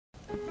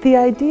The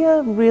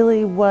idea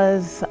really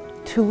was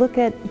to look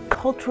at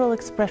cultural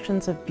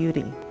expressions of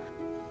beauty.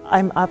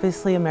 I'm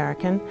obviously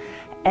American,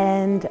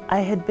 and I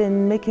had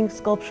been making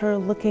sculpture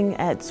looking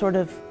at sort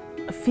of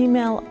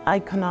female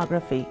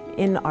iconography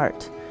in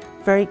art,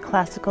 very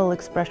classical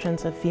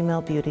expressions of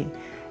female beauty.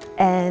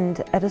 And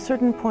at a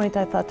certain point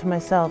I thought to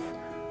myself,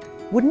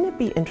 wouldn't it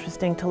be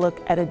interesting to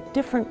look at a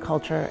different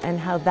culture and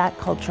how that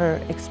culture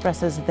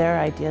expresses their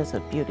ideas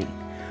of beauty?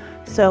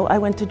 So I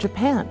went to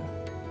Japan.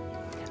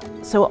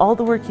 So all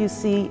the work you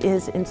see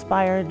is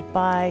inspired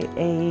by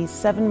a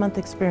 7-month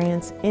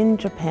experience in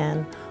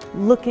Japan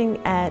looking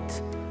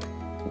at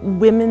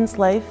women's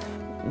life,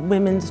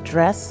 women's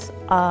dress,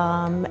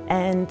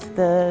 and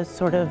the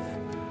sort of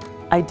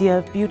idea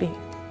of beauty.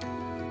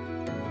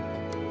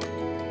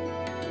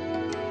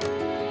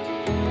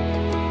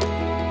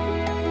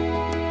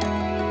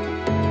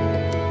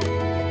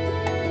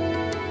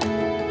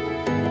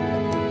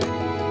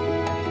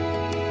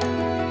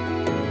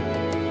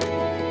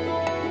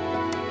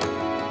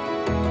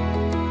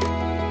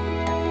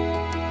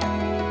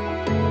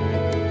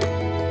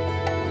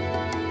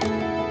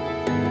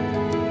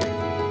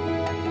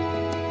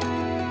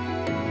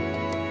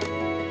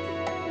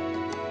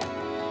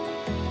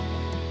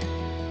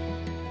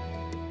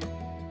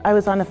 I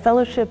was on a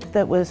fellowship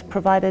that was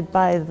provided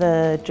by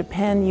the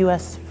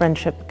Japan-US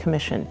Friendship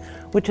Commission,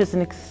 which is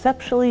an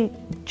exceptionally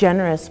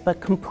generous but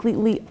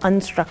completely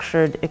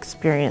unstructured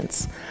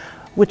experience,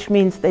 which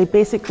means they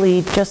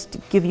basically just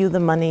give you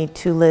the money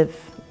to live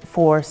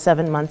for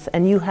 7 months,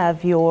 and you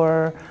have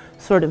your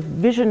sort of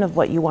vision of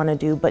what you want to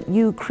do, but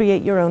you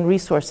create your own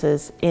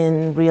resources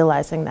in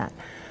realizing that.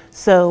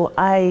 So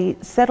I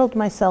settled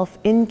myself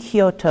in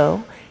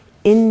Kyoto,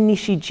 in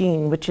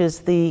Nishijin, which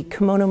is the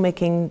kimono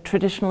making,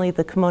 traditionally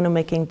the kimono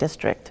making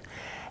district.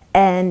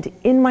 And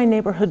in my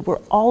neighborhood were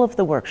all of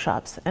the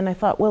workshops. And I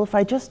thought, well, if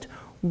I just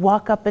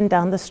walk up and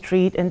down the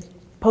street and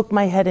poke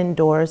my head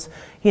indoors,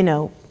 you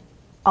know,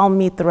 I'll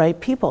meet the right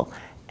people.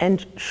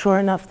 And sure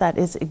enough, that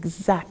is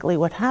exactly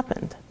what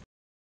happened.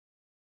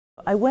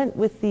 I went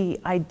with the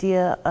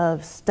idea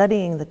of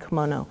studying the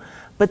kimono,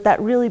 but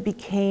that really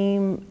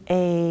became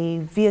a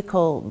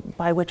vehicle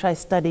by which I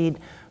studied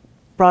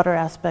broader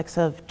aspects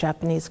of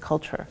Japanese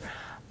culture.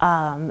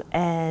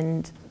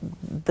 And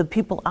the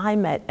people I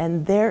met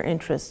and their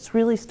interests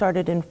really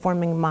started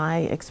informing my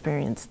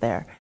experience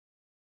there.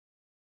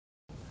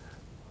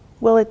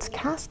 Well, it's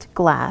cast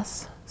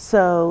glass,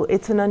 so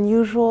it's an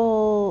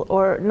unusual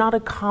or not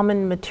a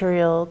common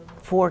material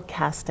for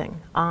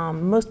casting.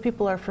 Most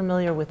people are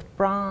familiar with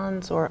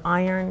bronze or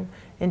iron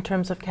in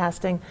terms of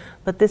casting,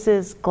 but this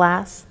is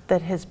glass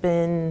that has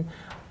been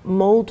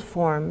mold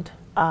formed.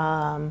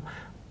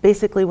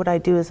 Basically what I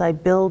do is I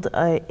build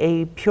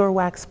a pure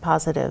wax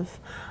positive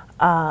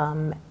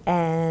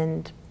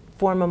and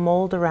form a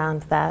mold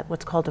around that,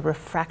 what's called a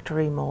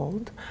refractory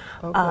mold.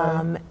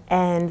 Okay.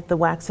 And the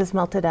wax is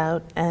melted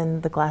out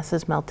and the glass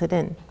is melted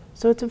in.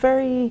 So it's a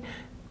very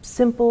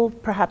simple,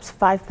 perhaps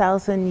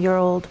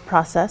 5,000-year-old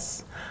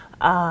process.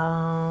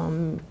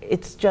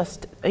 It's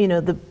just, you know,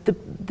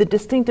 the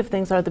distinctive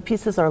things are the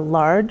pieces are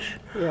large,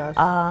 yes,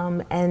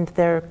 and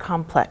they're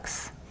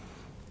complex.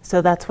 So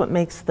that's what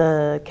makes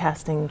the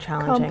casting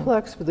challenging.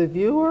 Complex for the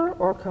viewer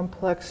or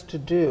complex to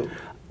do?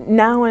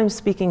 Now I'm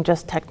speaking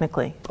just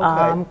technically.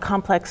 Okay.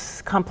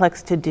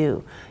 Complex to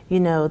do. You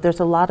know, there's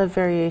a lot of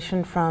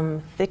variation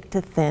from thick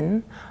to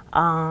thin,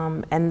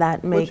 and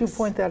that makes... Would you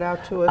point that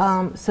out to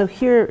us? So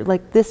here,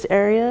 like this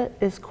area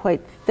is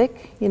quite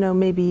thick, you know,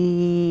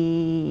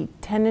 maybe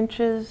 10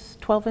 inches,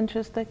 12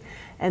 inches thick,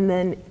 and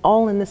then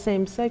all in the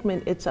same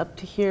segment, it's up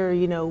to here,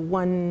 you know,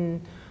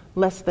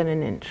 less than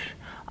an inch.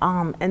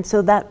 And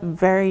so that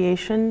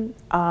variation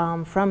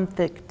from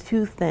thick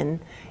to thin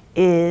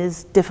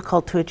is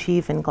difficult to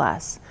achieve in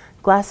glass.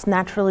 Glass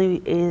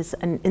naturally is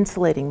an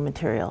insulating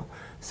material.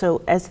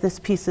 So as this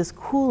piece is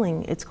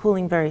cooling, it's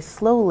cooling very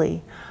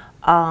slowly.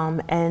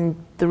 And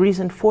the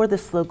reason for the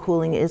slow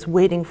cooling is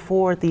waiting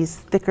for these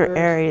thicker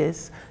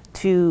areas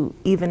to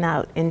even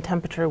out in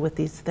temperature with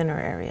these thinner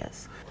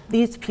areas.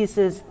 These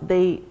pieces,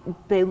 they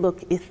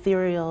look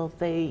ethereal.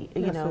 They,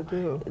 you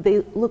know,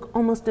 they look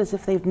almost as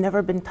if they've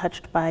never been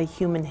touched by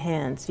human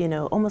hands, you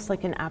know, almost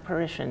like an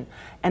apparition.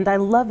 And I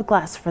love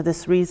glass for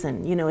this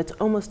reason. You know, it's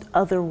almost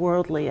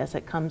otherworldly as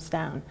it comes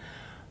down.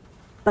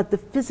 But the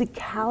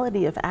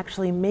physicality of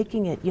actually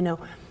making it, you know,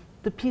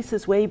 the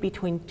pieces weigh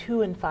between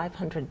 200 and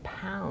 500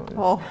 pounds.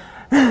 Oh.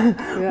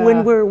 Yeah.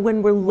 When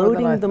we're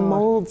loading the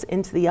molds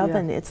into the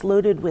oven, yeah, it's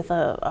loaded with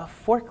a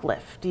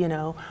forklift, you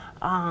know.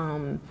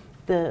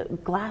 The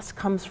glass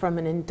comes from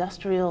an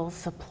industrial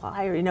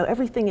supplier. You know,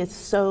 everything is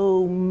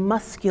so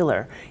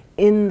muscular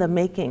in the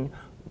making,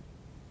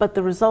 but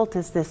the result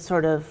is this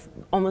sort of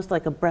almost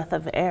like a breath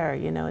of air.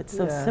 You know, it's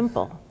so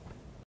simple.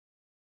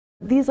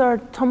 These are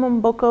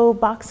tomomboko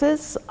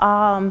boxes,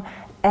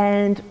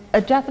 and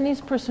a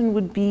Japanese person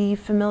would be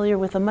familiar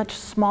with a much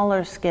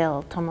smaller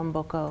scale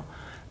tomomboko,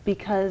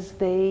 because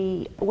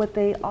what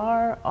they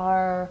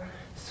are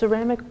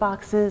ceramic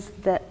boxes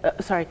that,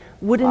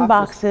 wooden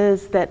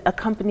boxes that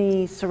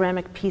accompany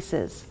ceramic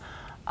pieces.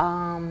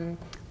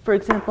 For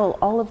example,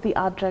 all of the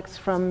objects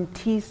from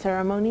tea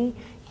ceremony,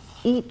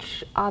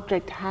 each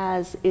object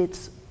has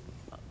its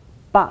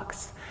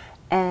box,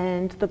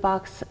 and the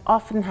box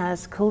often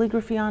has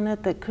calligraphy on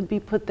it that could be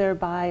put there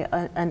by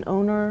an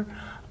owner.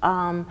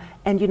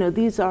 And you know,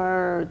 these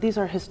are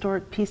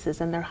historic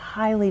pieces, and they're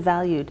highly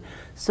valued.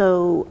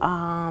 So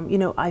you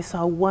know, I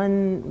saw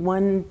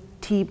one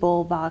tea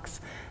bowl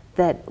box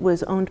that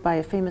was owned by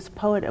a famous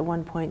poet at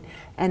one point,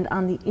 and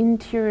on the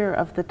interior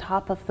of the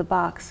top of the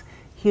box,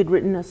 he had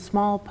written a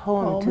small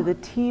poem to the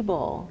tea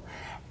bowl.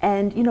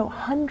 And you know,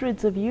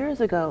 hundreds of years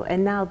ago,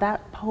 and now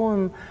that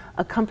poem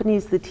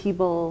accompanies the tea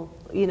bowl,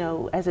 you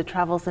know, as it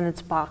travels in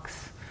its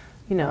box,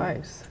 you know,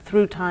 Nice.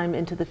 through time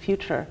into the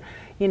future.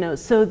 You know,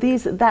 so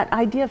that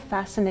idea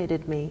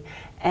fascinated me.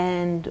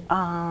 And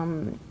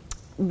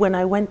when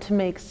I went to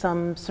make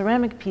some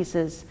ceramic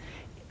pieces,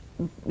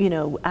 you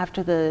know,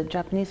 after the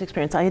Japanese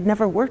experience, I had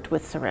never worked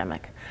with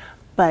ceramic,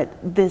 but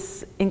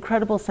this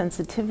incredible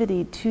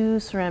sensitivity to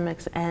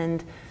ceramics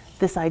and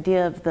this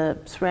idea of the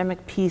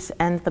ceramic piece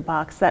and the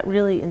box, that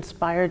really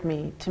inspired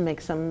me to make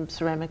some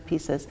ceramic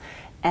pieces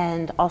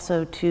and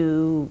also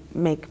to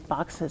make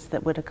boxes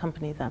that would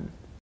accompany them.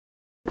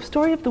 The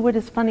story of the wood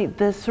is funny.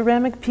 The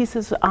ceramic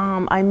pieces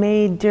I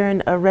made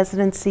during a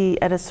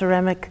residency at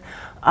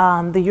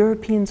the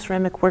European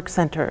Ceramic Work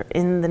Center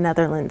in the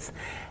Netherlands.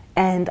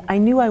 And I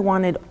knew I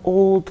wanted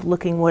old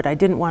looking wood. I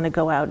didn't want to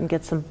go out and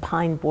get some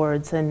pine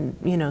boards and,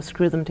 you know,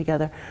 screw them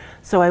together.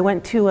 So I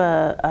went to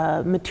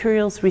a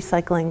materials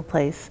recycling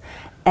place,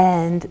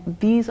 and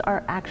these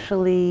are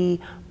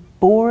actually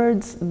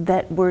boards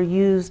that were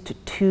used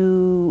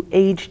to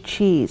age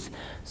cheese.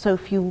 So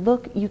if you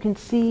look, you can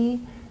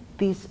see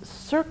these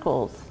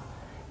circles,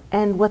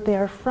 and what they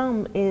are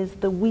from is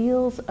the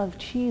wheels of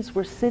cheese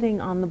were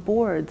sitting on the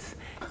boards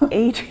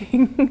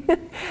aging.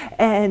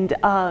 And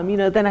you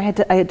know, then I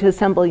had to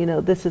assemble, you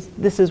know, this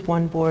is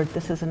one board,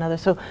 this is another.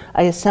 So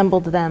I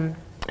assembled them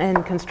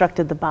and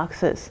constructed the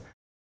boxes.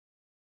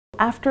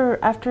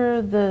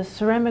 After the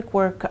ceramic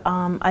work,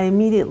 I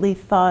immediately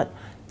thought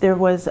there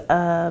was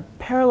a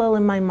parallel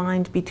in my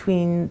mind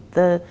between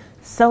the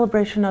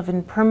celebration of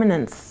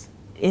impermanence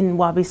in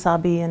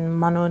wabi-sabi and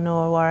mano no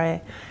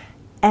aware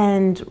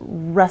and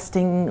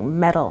rusting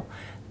metal.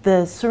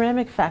 The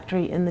ceramic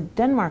factory in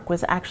Denmark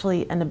was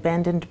actually an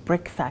abandoned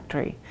brick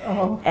factory.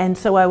 Oh. And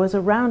so I was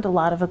around a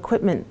lot of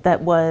equipment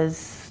that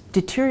was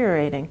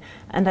deteriorating,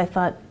 and I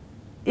thought,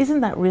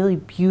 isn't that really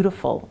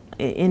beautiful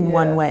in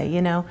one way,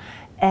 you know?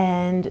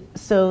 And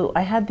so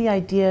I had the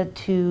idea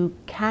to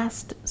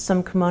cast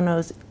some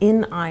kimonos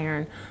in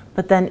iron,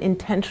 but then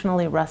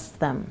intentionally rust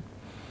them.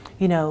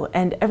 You know,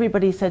 and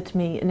everybody said to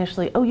me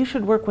initially, oh, you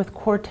should work with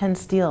Core 10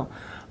 steel.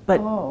 But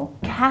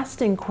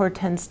casting Core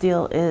 10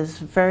 steel is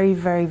very,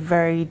 very,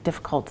 very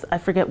difficult. I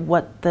forget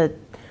what the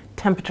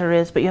temperature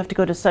is, but you have to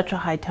go to such a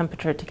high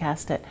temperature to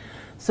cast it.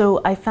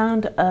 So I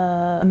found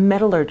a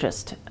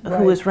metallurgist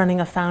who was running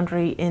a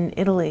foundry in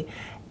Italy,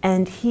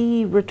 and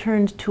he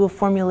returned to a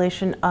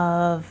formulation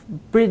of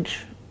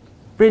bridge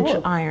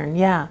iron,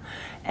 yeah.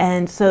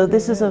 And so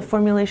this is a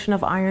formulation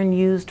of iron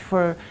used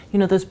for, you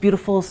know, those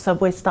beautiful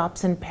subway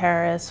stops in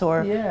Paris,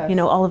 or, you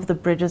know, all of the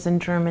bridges in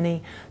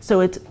Germany.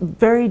 So it's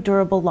very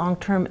durable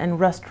long-term and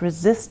rust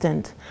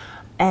resistant.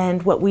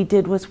 And what we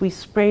did was we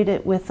sprayed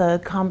it with a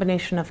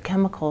combination of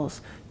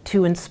chemicals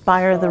to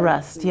inspire the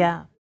rust,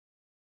 yeah.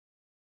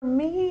 For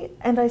me,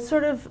 and I've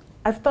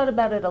thought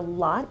about it a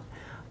lot,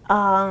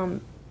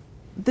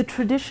 the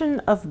tradition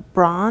of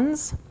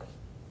bronze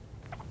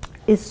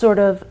is sort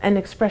of an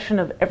expression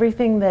of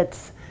everything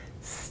that's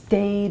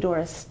stayed or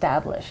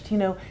established. You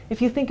know,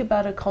 if you think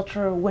about a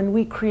culture, when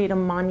we create a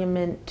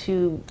monument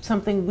to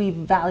something we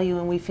value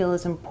and we feel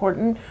is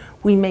important,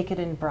 we make it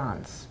in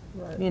bronze,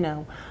 you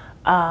know.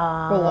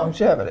 For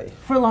longevity.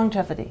 For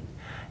longevity,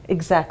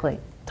 exactly.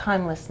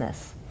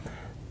 Timelessness.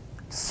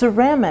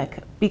 Ceramic,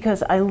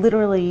 because I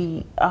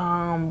literally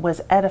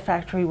was at a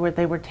factory where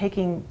they were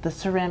taking the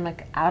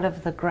ceramic out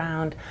of the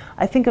ground.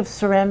 I think of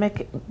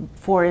ceramic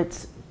for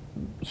its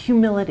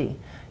humility.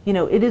 You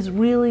know, it is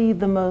really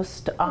the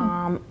most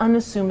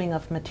unassuming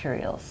of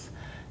materials.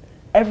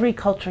 Every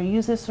culture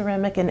uses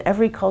ceramic, and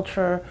every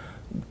culture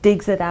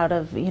digs it out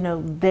of, you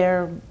know,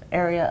 their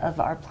area of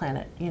our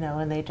planet, you know,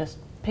 and they just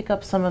pick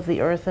up some of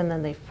the earth and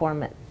then they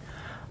form it.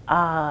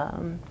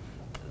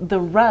 The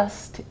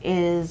rust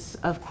is,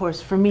 of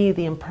course, for me,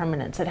 the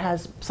impermanence. It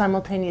has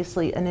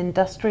simultaneously an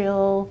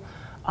industrial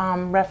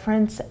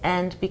reference,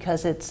 and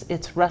because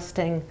it's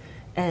rusting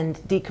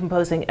and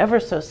decomposing ever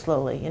so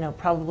slowly, you know,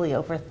 probably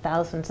over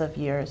thousands of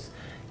years,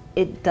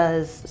 it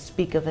does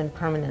speak of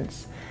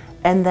impermanence.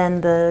 And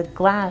then the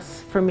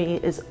glass, for me,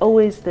 is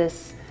always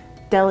this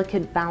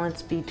delicate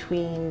balance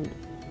between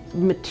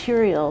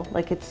material,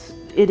 like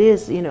it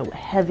is, you know,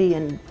 heavy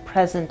and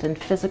present and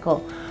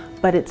physical,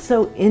 but it's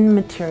so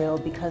immaterial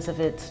because of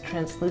its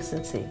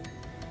translucency.